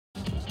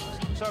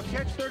So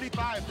catch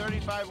 35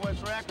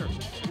 West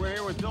Racker. We're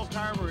here with Bill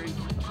Carver.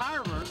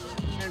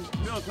 And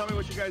Bill, tell me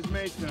what you guys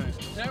made tonight.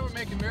 Tonight we're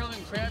making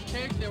Maryland crab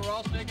cakes. They were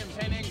also making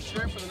penne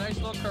shrimp with a nice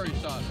little curry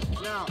sauce.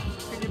 Now,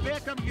 can you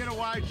back up and get a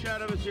wide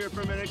shot of us here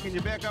for a minute? Can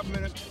you back up a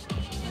minute?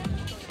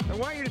 I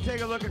want you to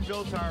take a look at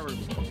Bill Carver,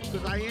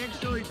 because I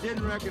actually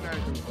didn't recognize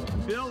him.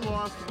 Bill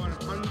lost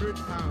 100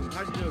 pounds.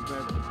 How'd you do it,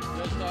 man?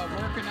 Just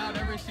working out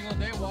every single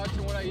day,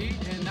 watching what I eat,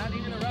 and not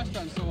eating in the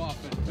restaurant so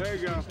often. There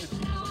you go.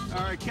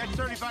 All right, catch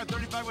 35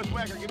 West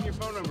Wacker. Give me your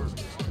phone number.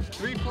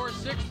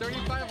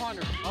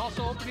 346-3500.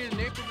 Also opening in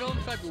Naperville in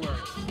February.